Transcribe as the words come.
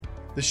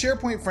The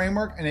SharePoint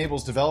framework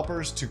enables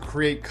developers to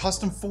create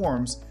custom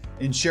forms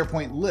in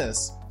SharePoint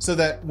lists so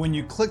that when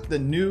you click the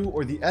new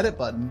or the edit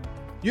button,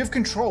 you have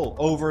control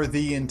over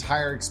the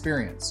entire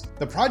experience.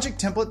 The project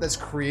template that's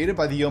created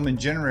by the Yeoman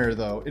generator,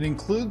 though, it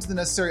includes the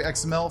necessary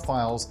XML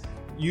files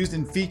used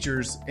in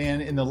features and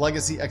in the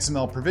legacy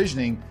XML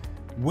provisioning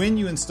when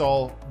you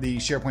install the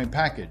SharePoint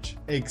package,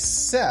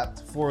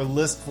 except for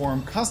list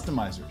form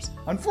customizers.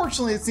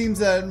 Unfortunately, it seems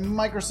that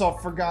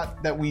Microsoft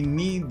forgot that we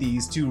need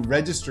these to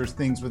register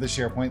things with a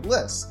SharePoint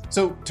list.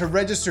 So to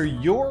register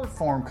your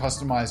form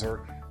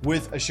customizer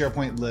with a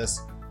SharePoint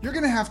list, you're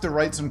gonna have to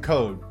write some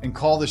code and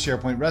call the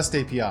SharePoint REST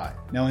API.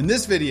 Now in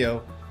this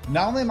video,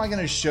 not only am I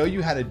gonna show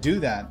you how to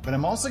do that, but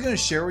I'm also gonna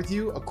share with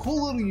you a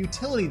cool little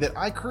utility that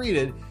I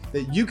created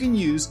that you can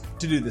use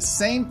to do the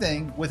same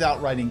thing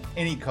without writing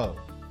any code.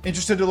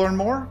 Interested to learn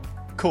more?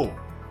 Cool.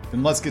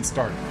 Then let's get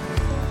started.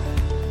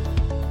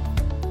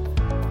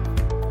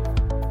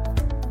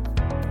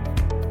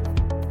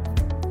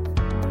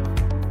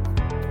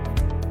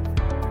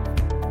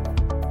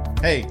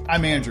 Hey,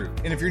 I'm Andrew,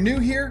 and if you're new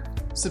here,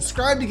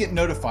 subscribe to get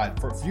notified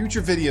for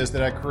future videos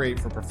that I create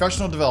for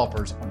professional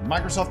developers on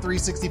Microsoft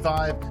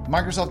 365,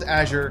 Microsoft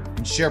Azure,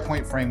 and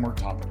SharePoint framework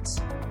topics.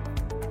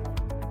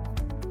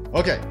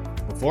 Okay,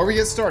 before we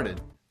get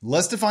started,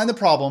 let's define the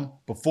problem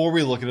before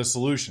we look at a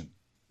solution.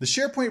 The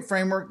SharePoint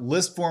Framework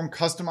List Form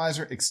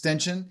Customizer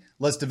extension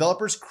lets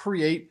developers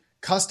create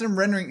custom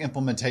rendering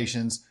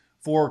implementations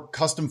for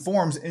custom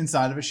forms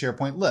inside of a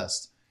SharePoint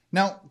list.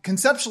 Now,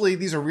 conceptually,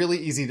 these are really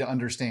easy to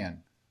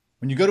understand.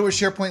 When you go to a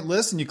SharePoint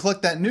list and you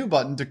click that new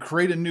button to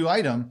create a new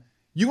item,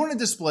 you want to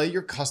display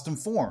your custom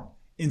form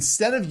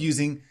instead of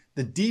using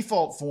the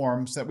default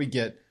forms that we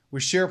get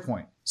with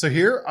SharePoint. So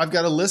here, I've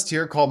got a list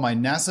here called my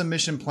NASA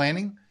Mission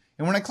Planning.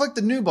 And when I click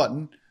the new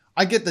button,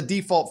 I get the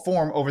default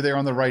form over there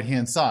on the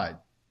right-hand side.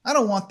 I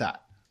don't want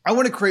that. I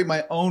want to create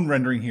my own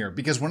rendering here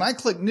because when I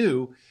click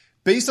new,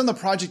 based on the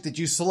project that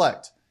you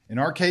select, in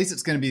our case,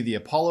 it's going to be the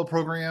Apollo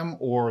program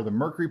or the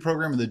Mercury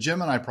program or the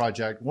Gemini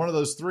project, one of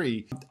those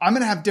three, I'm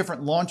going to have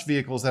different launch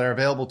vehicles that are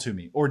available to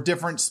me or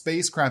different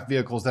spacecraft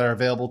vehicles that are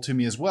available to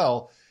me as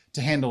well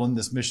to handle in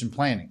this mission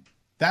planning.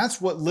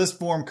 That's what list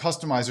form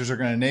customizers are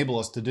going to enable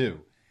us to do.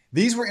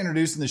 These were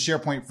introduced in the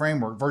SharePoint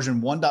framework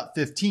version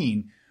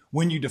 1.15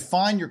 when you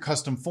define your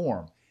custom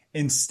form.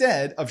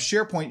 Instead of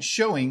SharePoint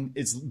showing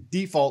its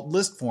default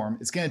list form,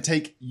 it's going to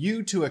take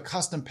you to a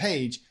custom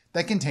page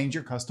that contains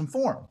your custom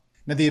form.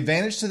 Now, the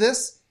advantage to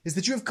this is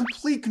that you have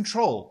complete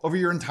control over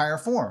your entire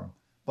form.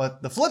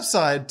 But the flip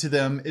side to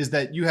them is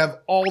that you have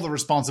all the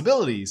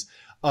responsibilities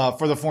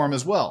for the form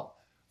as well.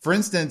 For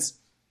instance,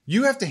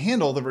 you have to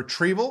handle the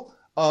retrieval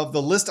of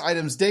the list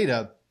items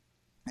data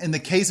in the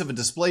case of a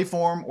display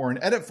form or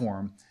an edit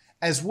form,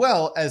 as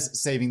well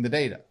as saving the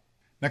data.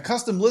 Now,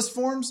 custom list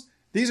forms,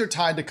 these are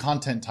tied to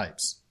content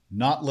types,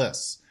 not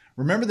lists.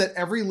 Remember that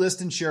every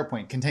list in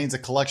SharePoint contains a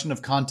collection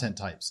of content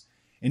types.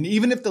 And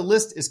even if the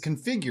list is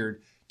configured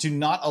to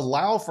not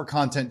allow for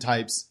content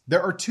types,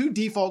 there are two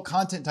default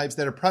content types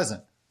that are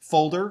present,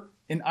 folder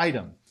and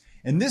item.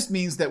 And this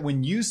means that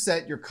when you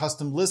set your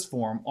custom list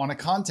form on a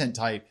content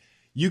type,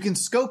 you can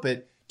scope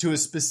it to a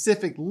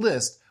specific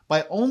list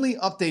by only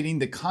updating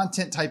the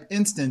content type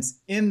instance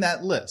in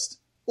that list.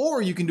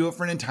 Or you can do it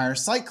for an entire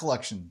site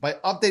collection by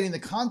updating the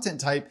content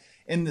type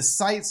in the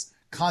site's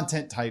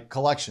content type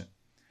collection.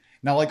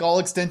 Now, like all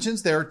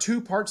extensions, there are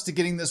two parts to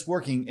getting this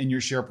working in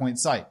your SharePoint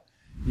site.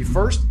 You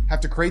first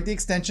have to create the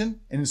extension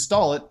and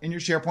install it in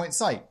your SharePoint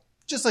site,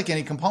 just like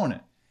any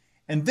component.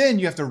 And then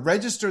you have to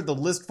register the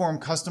list form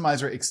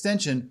customizer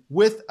extension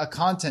with a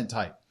content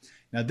type.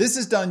 Now, this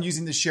is done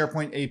using the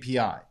SharePoint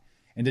API.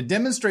 And to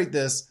demonstrate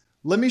this,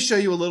 let me show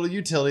you a little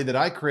utility that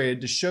I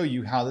created to show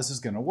you how this is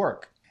going to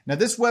work. Now,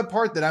 this web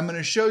part that I'm going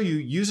to show you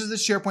uses the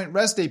SharePoint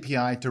REST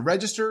API to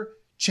register,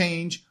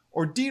 change,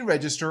 or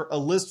deregister a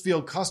list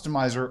field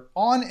customizer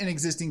on an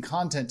existing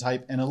content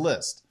type in a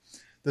list.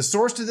 The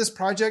source to this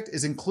project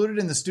is included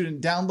in the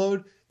student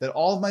download that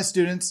all of my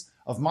students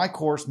of my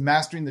course,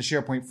 Mastering the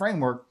SharePoint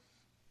Framework,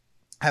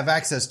 have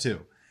access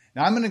to.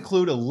 Now, I'm going to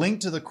include a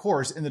link to the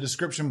course in the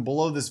description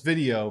below this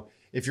video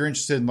if you're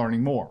interested in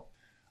learning more.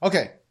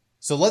 Okay,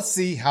 so let's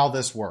see how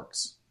this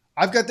works.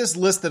 I've got this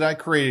list that I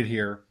created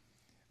here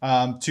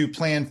to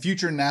plan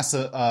future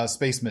NASA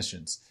space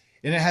missions.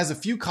 And it has a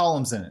few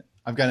columns in it.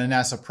 I've got a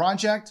NASA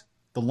project,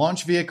 the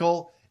launch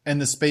vehicle, and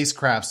the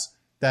spacecrafts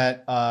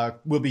that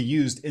will be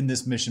used in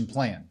this mission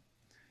plan.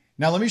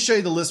 Now, let me show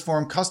you the list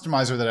form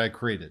customizer that I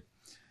created.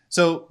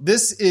 So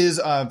this is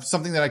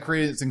something that I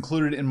created. It's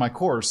included in my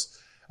course.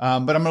 But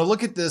I'm going to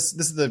look at this.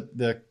 This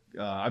is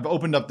I've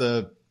opened up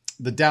the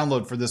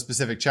download for this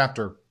specific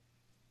chapter.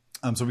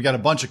 So we got a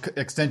bunch of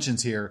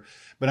extensions here,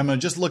 but I'm going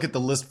to just look at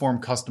the list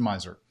form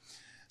customizer.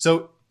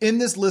 So in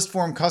this list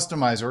form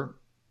customizer,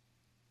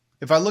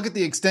 if I look at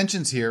the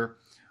extensions here,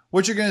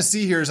 what you're going to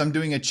see here is I'm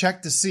doing a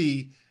check to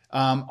see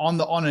on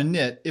a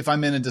init if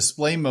I'm in a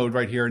display mode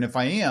right here, and if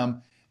I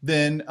am,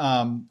 then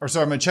I'm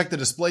going to check the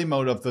display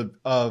mode of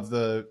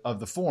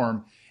the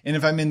form, and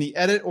if I'm in the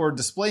edit or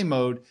display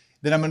mode,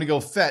 then I'm going to go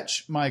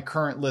fetch my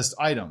current list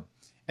item.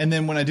 And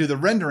then when I do the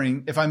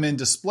rendering, if I'm in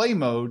display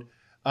mode,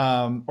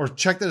 or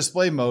check the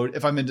display mode,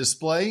 if I'm in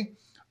display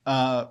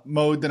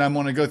mode, then I'm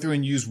going to go through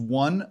and use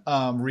one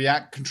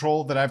React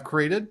control that I've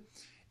created.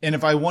 And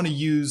if I want to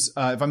use,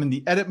 if I'm in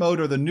the edit mode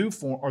or the new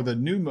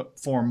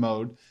form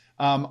mode,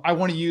 I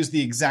want to use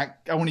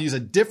a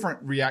different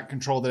React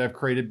control that I've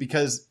created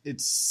because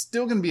it's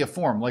still going to be a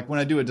form. Like when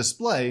I do a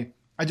display,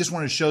 I just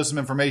want to show some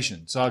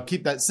information. So I'll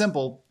keep that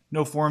simple,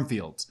 no form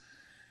fields.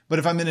 But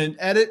if I'm in an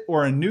edit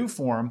or a new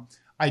form,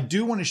 I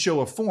do want to show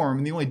a form.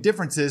 And the only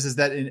difference is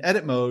that in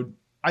edit mode,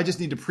 I just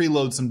need to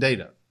preload some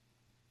data.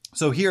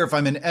 So here, if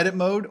I'm in edit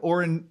mode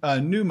or in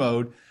new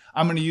mode,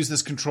 I'm going to use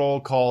this control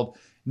called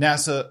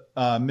NASA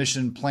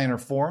Mission Planner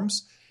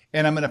Forms,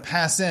 and I'm going to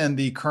pass in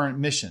the current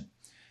mission.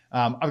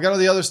 I've got all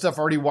the other stuff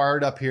already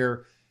wired up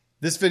here.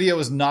 This video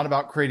is not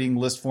about creating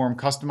list form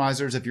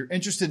customizers. If you're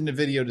interested in a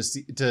video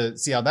to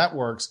see how that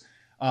works,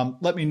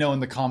 let me know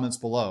in the comments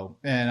below,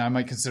 and I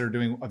might consider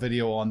doing a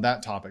video on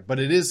that topic. But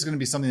it is going to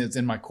be something that's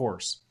in my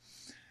course.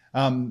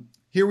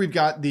 Here we've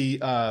got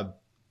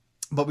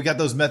but we got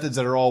those methods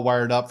that are all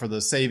wired up for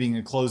the saving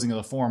and closing of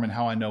the form and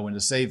how I know when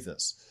to save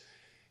this.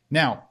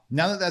 Now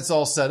that that's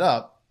all set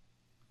up,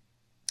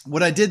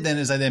 what I did then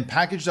is I then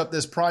packaged up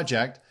this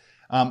project.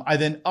 I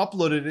then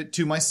uploaded it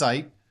to my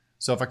site.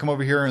 So if I come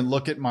over here and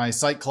look at my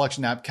site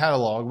collection app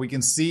catalog, we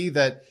can see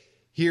that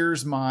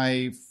here's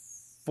my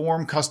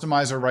form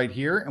customizer right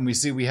here. And we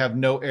see we have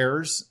no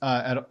errors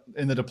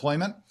in the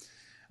deployment.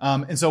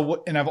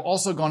 And I've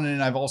also gone in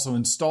and I've also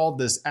installed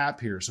this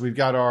app here. So we've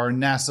got our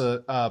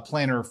NASA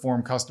Planner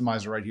form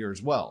customizer right here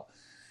as well.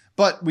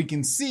 But we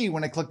can see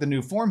when I click the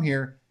new form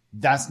here,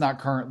 that's not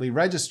currently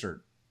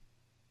registered.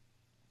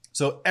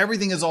 So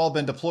everything has all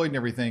been deployed and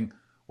everything.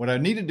 What I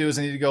need to do is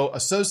I need to go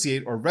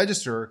associate or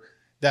register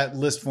that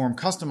list form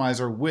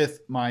customizer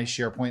with my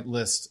SharePoint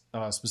list,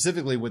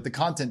 specifically with the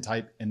content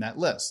type in that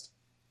list.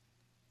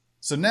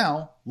 So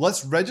now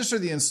let's register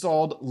the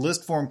installed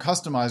list form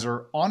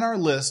customizer on our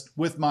list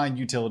with my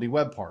utility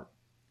web part.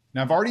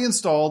 Now I've already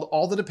installed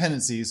all the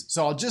dependencies,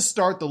 so I'll just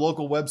start the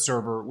local web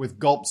server with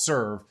gulp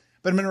serve,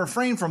 but I'm going to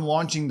refrain from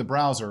launching the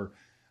browser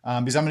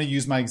because I'm going to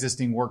use my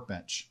existing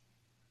workbench.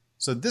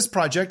 So this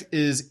project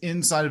is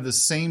inside of the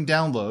same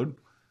download.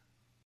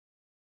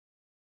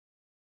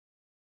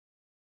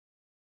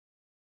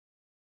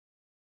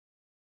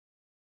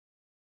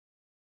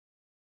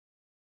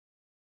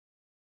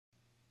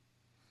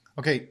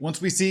 Okay, once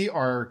we see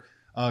our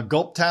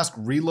gulp task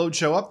reload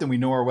show up, then we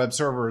know our web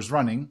server is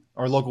running,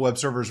 our local web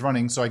server is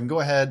running, so I can go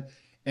ahead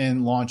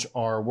and launch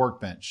our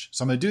workbench.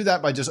 So I'm going to do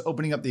that by just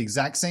opening up the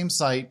exact same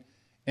site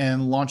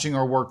and launching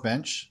our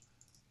workbench.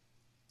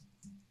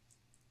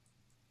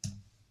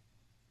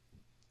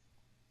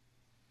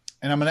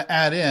 And I'm going to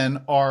add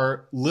in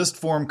our list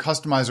form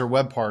customizer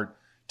web part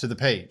to the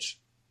page.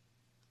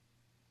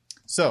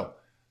 So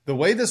the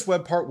way this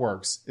web part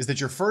works is that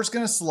you're first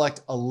going to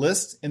select a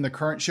list in the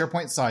current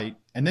SharePoint site,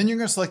 and then you're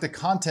going to select the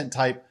content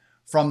type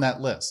from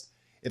that list.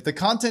 If the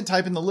content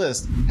type in the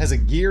list has a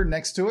gear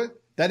next to it,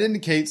 that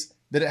indicates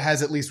that it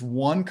has at least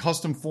one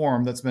custom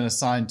form that's been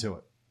assigned to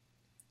it.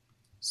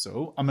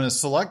 So I'm going to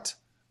select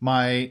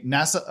my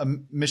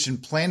NASA mission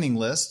planning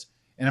list,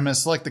 and I'm going to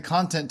select the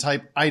content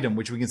type item,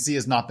 which we can see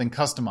has not been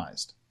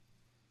customized.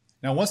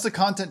 Now, once the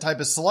content type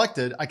is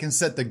selected, I can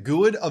set the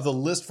GUID of the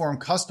list form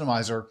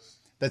customizer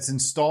that's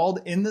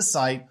installed in the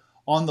site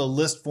on the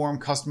list form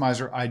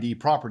customizer ID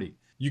property.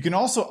 You can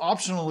also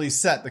optionally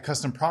set the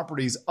custom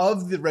properties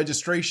of the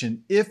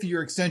registration if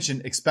your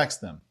extension expects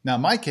them. Now,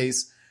 in my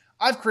case,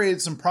 I've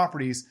created some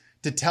properties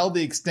to tell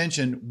the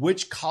extension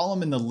which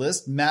column in the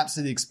list maps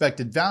to the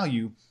expected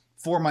value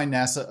for my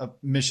NASA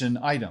mission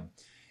item.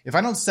 If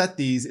I don't set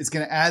these, it's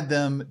going to add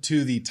them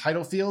to the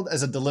title field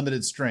as a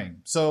delimited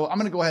string. So I'm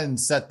going to go ahead and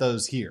set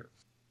those here.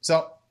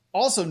 So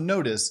also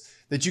notice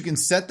that you can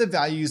set the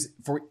values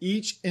for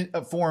each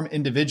form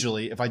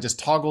individually if I just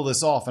toggle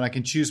this off, and I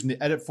can choose from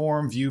the edit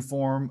form, view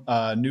form,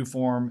 new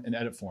form, and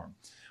edit form.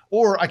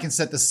 Or I can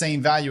set the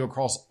same value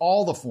across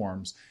all the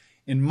forms.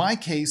 In my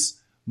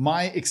case,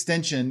 my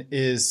extension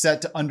is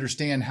set to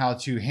understand how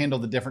to handle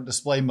the different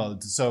display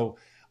modes. So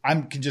I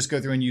can just go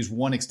through and use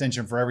one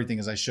extension for everything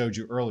as I showed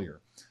you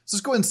earlier. So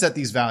let's go ahead and set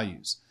these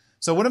values.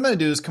 So what I'm going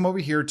to do is come over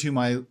here to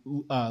my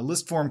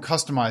list form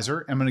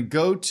customizer. I'm going to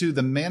go to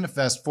the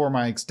manifest for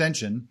my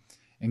extension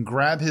and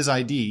grab his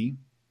ID.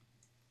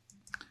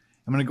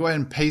 I'm going to go ahead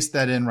and paste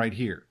that in right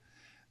here.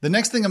 The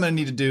next thing I'm going to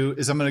need to do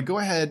is I'm going to go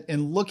ahead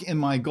and look in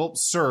my gulp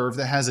serve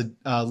that has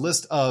a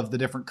list of the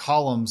different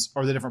columns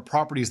or the different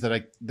properties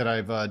that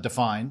I've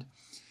defined.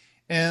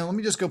 And let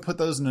me just go put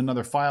those in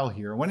another file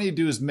here. What I need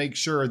to do is make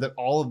sure that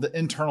all of the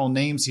internal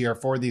names here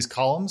for these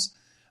columns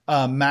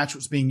match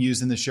what's being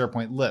used in the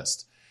SharePoint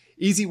list.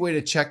 Easy way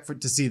to check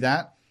to see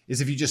that is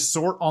if you just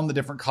sort on the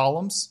different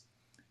columns,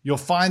 you'll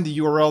find the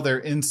URL there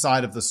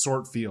inside of the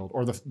sort field,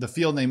 or the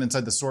field name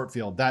inside the sort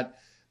field. That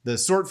the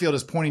sort field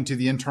is pointing to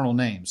the internal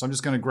name. So I'm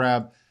just going to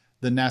grab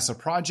the NASA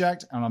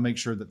project, and I'll make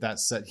sure that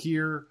that's set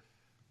here.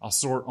 I'll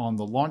sort on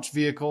the launch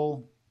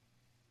vehicle.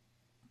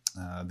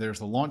 There's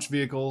the launch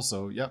vehicle.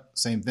 So yep,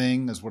 same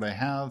thing as what I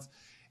have.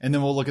 And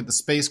then we'll look at the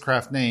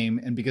spacecraft name.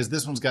 And because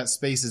this one's got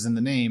spaces in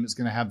the name, it's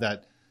going to have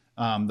that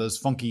those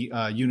funky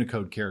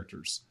Unicode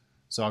characters.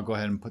 So I'll go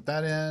ahead and put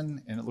that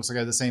in, and it looks like I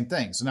have the same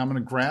thing. So now I'm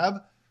going to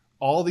grab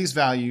all these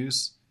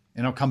values,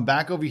 and I'll come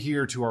back over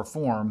here to our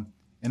form,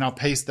 and I'll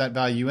paste that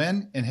value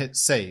in and hit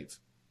save.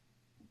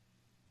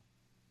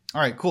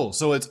 All right, cool.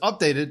 So it's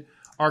updated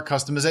our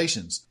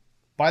customizations.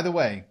 By the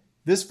way,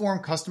 this form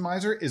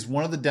customizer is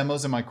one of the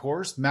demos in my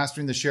course,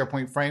 Mastering the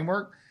SharePoint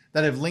Framework,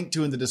 that I've linked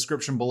to in the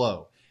description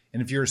below.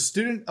 And if you're a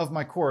student of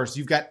my course,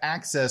 you've got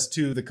access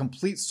to the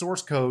complete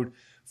source code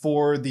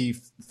for the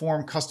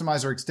form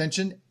customizer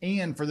extension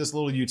and for this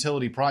little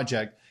utility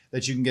project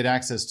that you can get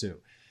access to.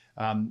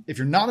 If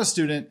you're not a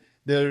student,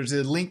 there's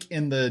a link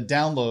in the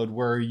download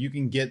where you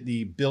can get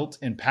the built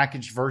and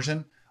packaged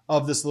version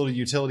of this little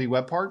utility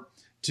web part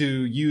to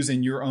use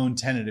in your own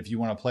tenant if you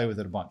want to play with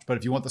it a bunch. But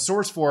if you want the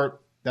source for it,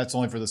 that's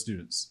only for the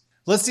students.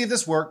 Let's see if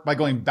this worked by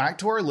going back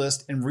to our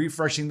list and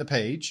refreshing the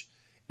page.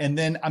 And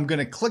then I'm going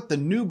to click the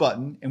new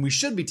button, and we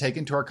should be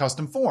taken to our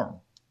custom form.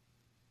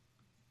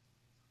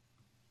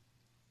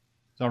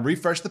 So I'll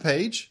refresh the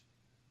page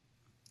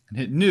and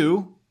hit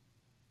new.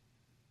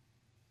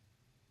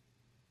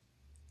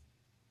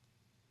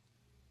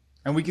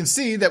 And we can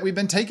see that we've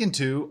been taken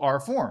to our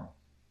form.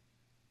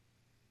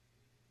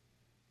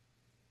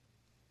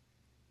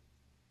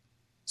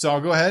 So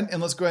I'll go ahead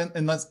and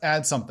let's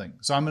add something.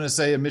 So I'm going to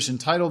say a mission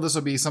title. This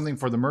will be something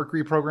for the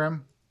Mercury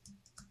program.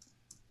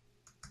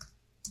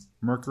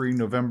 Mercury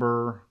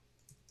November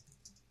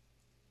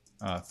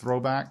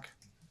throwback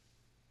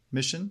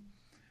mission.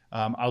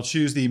 I'll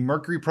choose the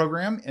Mercury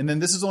program, and then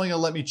this is only going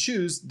to let me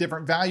choose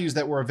different values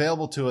that were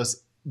available to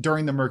us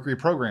during the Mercury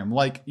program,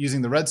 like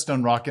using the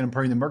Redstone rocket and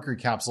putting the Mercury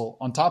capsule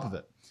on top of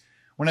it.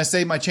 When I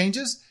save my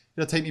changes,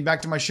 it'll take me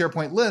back to my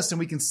SharePoint list, and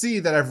we can see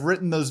that I've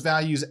written those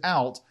values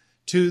out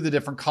to the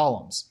different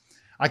columns.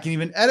 I can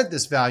even edit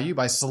this value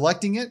by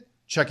selecting it,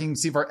 checking to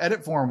see if our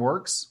edit form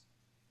works.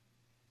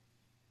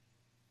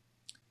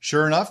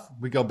 Sure enough,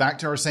 we go back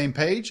to our same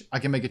page. I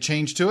can make a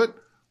change to it.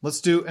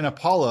 Let's do an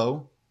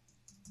Apollo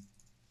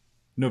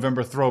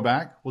November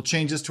throwback. We'll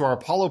change this to our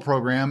Apollo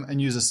program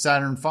and use a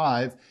Saturn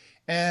V.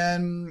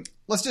 And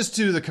let's just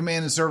do the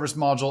command and service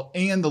module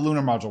and the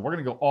lunar module. We're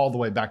going to go all the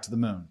way back to the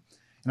moon.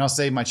 And I'll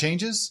save my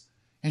changes.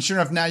 And sure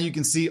enough, now you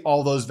can see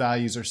all those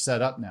values are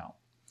set up now.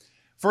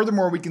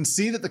 Furthermore, we can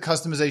see that the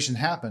customization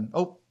happened.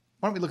 Oh,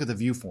 why don't we look at the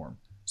view form?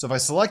 So if I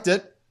select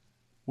it,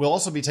 we'll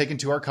also be taken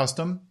to our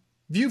custom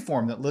view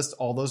form that lists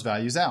all those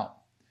values out.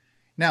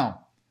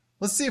 Now,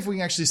 let's see if we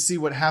can actually see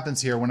what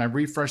happens here when I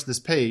refresh this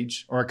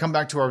page, or I come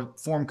back to our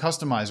form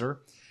customizer.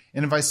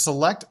 And if I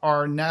select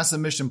our NASA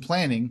mission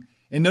planning,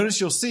 and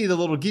notice you'll see the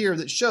little gear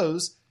that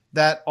shows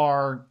that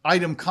our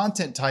item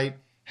content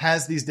type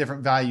has these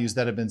different values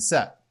that have been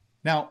set.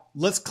 Now,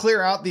 let's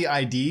clear out the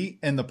ID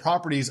and the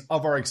properties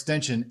of our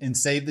extension and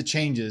save the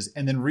changes,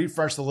 and then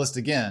refresh the list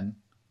again.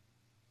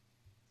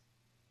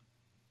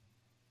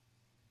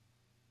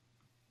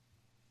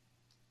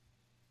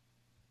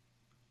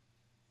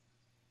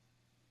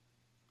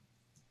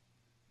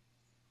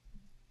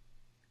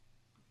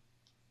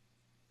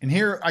 And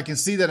here I can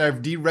see that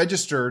I've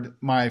deregistered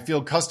my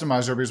field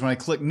customizer because when I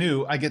click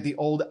new, I get the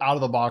old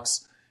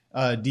out-of-the-box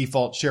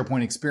default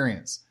SharePoint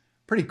experience.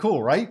 Pretty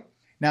cool, right?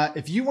 Now,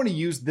 if you want to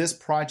use this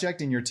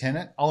project in your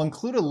tenant, I'll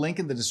include a link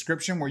in the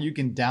description where you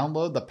can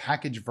download the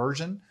packaged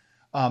version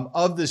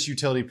of this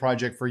utility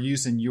project for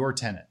use in your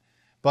tenant.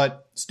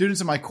 But students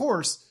in my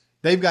course,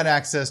 they've got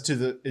access to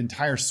the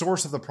entire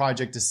source of the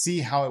project to see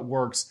how it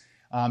works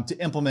to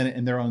implement it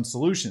in their own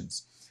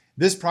solutions.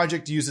 This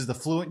project uses the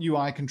Fluent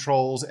UI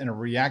controls and a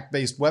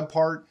React-based web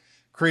part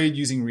created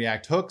using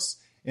React hooks,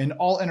 and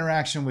all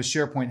interaction with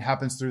SharePoint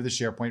happens through the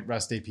SharePoint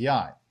REST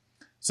API.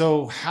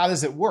 So how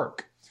does it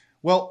work?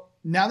 Well,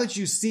 now that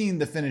you've seen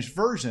the finished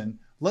version,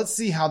 let's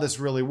see how this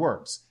really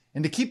works.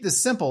 And to keep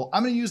this simple,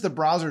 I'm going to use the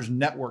browser's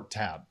network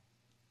tab.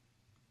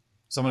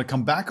 So I'm going to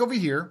come back over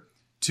here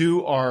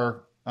to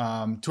our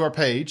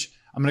page.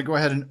 I'm going to go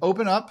ahead and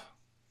open up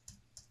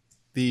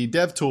the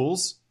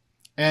DevTools.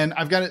 And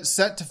I've got it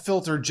set to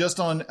filter just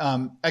on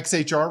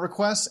XHR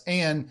requests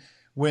and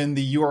when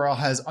the URL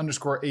has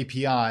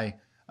 _API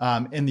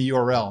in the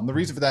URL. And the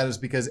reason for that is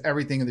because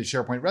everything in the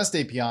SharePoint REST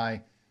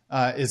API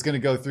is going to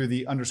go through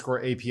the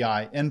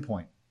 _API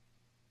endpoint.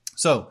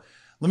 So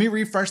let me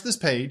refresh this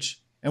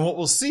page. And what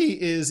we'll see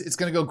is it's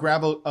going to go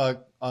grab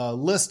a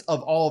list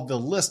of all of the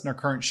lists in our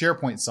current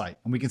SharePoint site.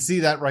 And we can see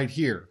that right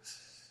here.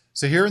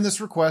 So here in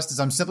this request is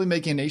I'm simply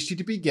making an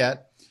HTTP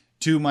GET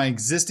to my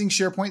existing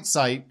SharePoint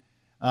site.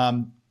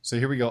 So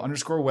here we go,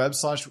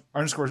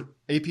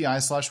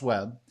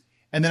 _API/web.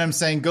 And then I'm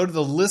saying, go to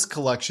the list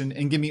collection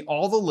and give me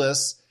all the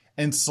lists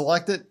and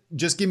select it.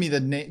 Just give me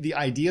the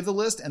ID of the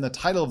list and the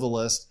title of the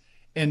list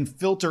and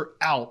filter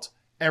out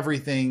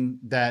everything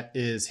that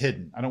is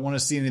hidden. I don't want to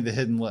see any of the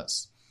hidden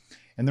lists.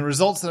 And the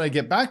results that I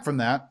get back from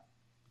that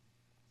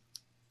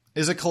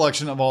is a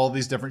collection of all of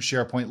these different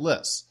SharePoint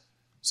lists.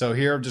 So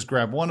here, just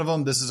grab one of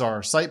them. This is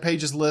our site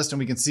pages list, and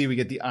we can see we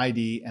get the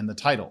ID and the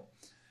title.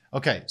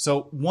 Okay,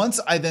 so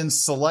once I then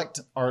select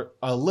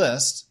a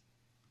list,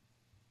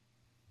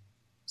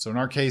 so in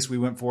our case, we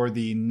went for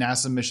the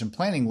NASA mission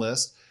planning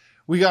list,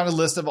 we got a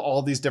list of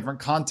all these different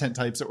content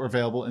types that were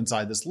available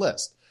inside this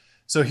list.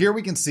 So here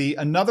we can see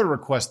another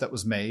request that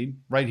was made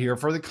right here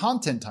for the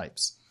content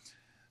types.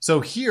 So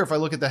here, if I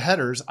look at the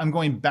headers, I'm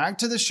going back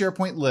to the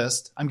SharePoint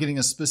list. I'm getting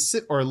a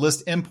specific, or a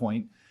list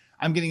endpoint.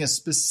 I'm getting a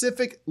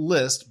specific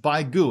list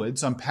by GUID.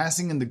 So I'm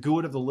passing in the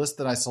GUID of the list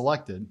that I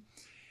selected.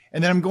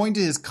 And then I'm going to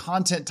his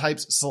content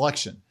types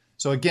selection.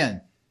 So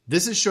again,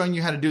 this is showing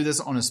you how to do this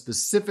on a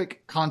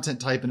specific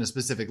content type in a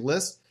specific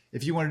list.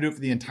 If you want to do it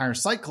for the entire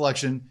site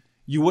collection,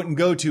 you wouldn't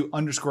go to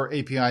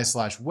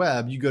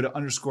 _API/web. You go to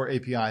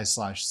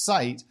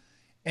 _API/site,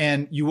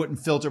 and you wouldn't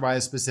filter by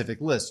a specific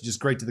list.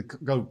 Just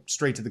go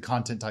straight to the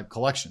content type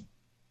collection.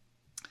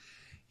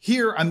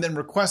 Here, I'm then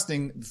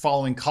requesting the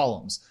following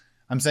columns.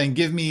 I'm saying,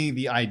 give me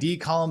the ID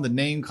column, the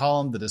name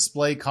column, the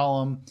display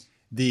column,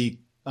 the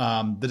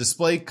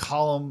display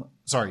form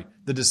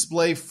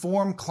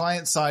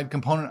client-side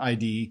component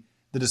ID,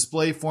 the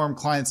display form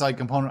client-side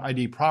component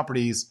ID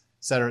properties,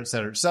 et cetera, et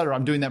cetera, et cetera.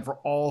 I'm doing that for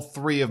all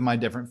three of my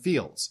different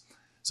fields.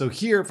 So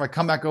here, if I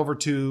come back over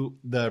to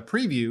the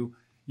preview,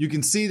 you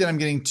can see that I'm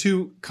getting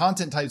two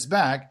content types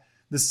back.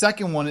 The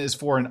second one is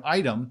for an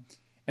item,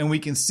 and we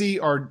can see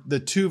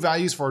the two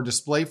values for our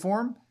display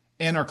form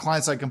and our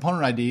client-side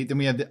component ID. Then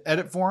we have the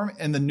edit form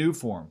and the new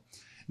form.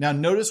 Now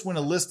notice when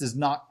a list is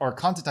not, or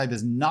content type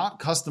is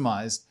not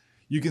customized,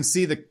 you can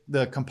see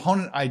the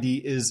component ID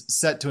is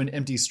set to an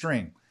empty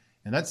string.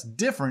 And that's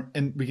different,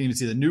 and we can even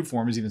see the new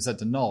form is even set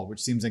to null,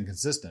 which seems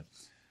inconsistent.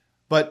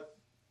 But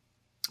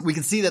we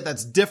can see that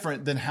that's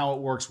different than how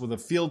it works with a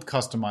field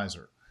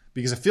customizer.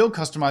 Because a field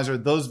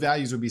customizer, those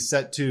values would be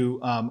set to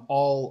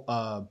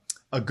a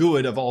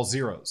GUID of all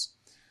zeros.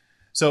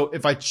 So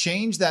if I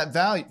change that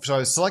value, so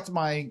I select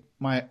my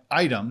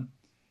item,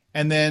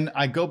 and then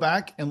I go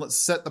back and let's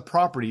set the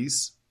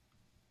properties,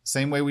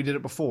 same way we did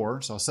it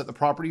before. So I'll set the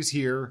properties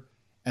here,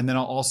 and then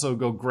I'll also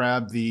go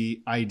grab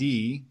the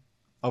ID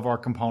of our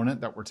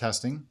component that we're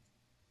testing.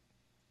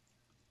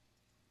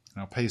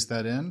 And I'll paste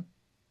that in,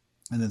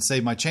 and then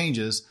save my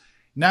changes.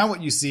 Now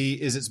what you see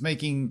is it's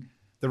making,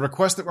 the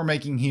request that we're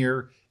making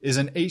here is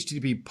an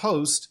HTTP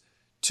post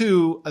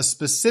to a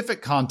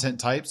specific content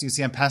type. So you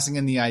see I'm passing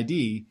in the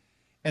ID,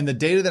 and the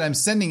data that I'm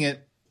sending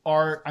it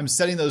I'm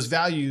setting those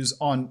values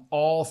on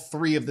all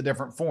three of the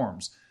different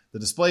forms, the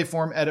display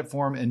form, edit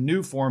form, and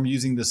new form,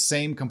 using the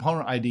same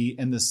component ID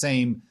and the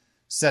same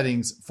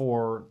settings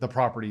for the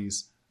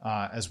properties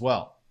as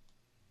well.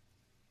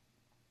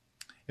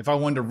 If I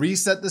wanted to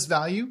reset this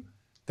value,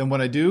 then what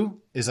I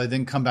do is I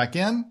then come back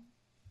in.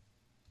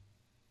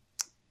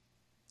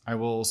 I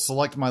will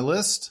select my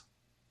list.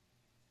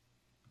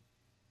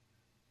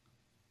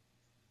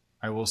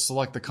 I will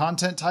select the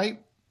content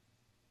type.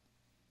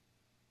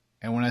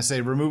 And when I say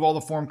remove all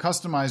the form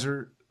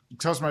customizer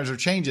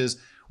changes,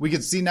 we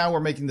can see now we're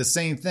making the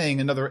same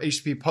thing, another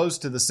HTTP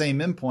post to the same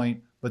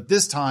endpoint, but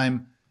this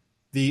time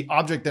the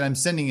object that I'm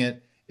sending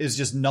it is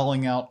just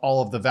nulling out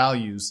all of the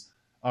values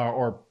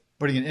or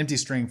putting an empty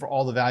string for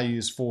all the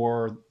values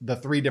for the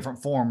three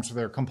different forms for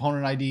their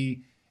component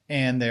ID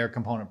and their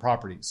component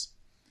properties.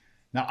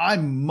 Now, I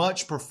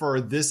much prefer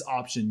this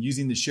option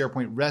using the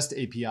SharePoint REST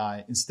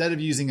API instead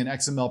of using an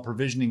XML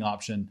provisioning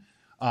option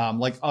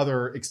like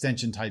other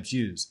extension types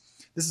use.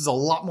 This is a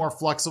lot more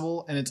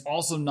flexible, and it's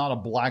also not a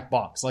black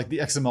box like the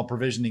XML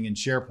provisioning in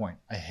SharePoint.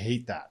 I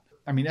hate that.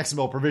 I mean,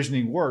 XML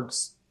provisioning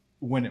works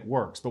when it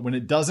works, but when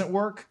it doesn't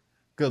work,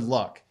 good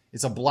luck.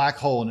 It's a black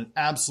hole and an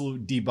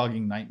absolute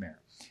debugging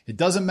nightmare. It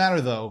doesn't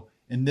matter though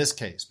in this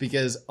case,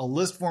 because a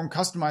list form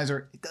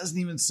customizer, it doesn't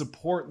even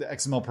support the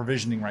XML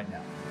provisioning right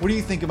now. What do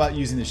you think about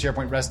using the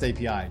SharePoint REST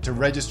API to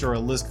register a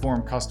list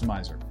form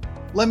customizer?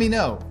 Let me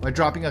know by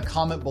dropping a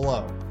comment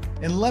below.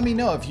 And let me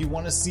know if you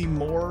want to see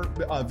more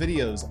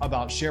videos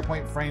about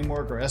SharePoint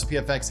Framework or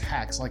SPFx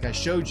hacks like I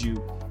showed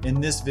you in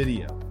this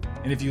video.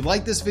 And if you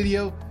like this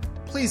video,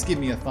 please give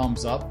me a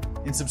thumbs up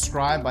and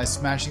subscribe by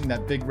smashing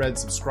that big red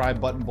subscribe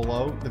button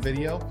below the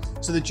video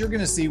so that you're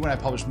going to see when I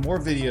publish more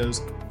videos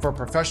for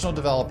professional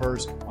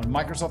developers on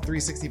Microsoft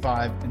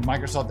 365 and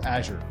Microsoft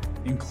Azure,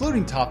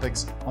 including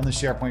topics on the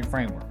SharePoint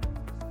Framework.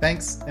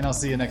 Thanks, and I'll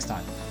see you next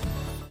time.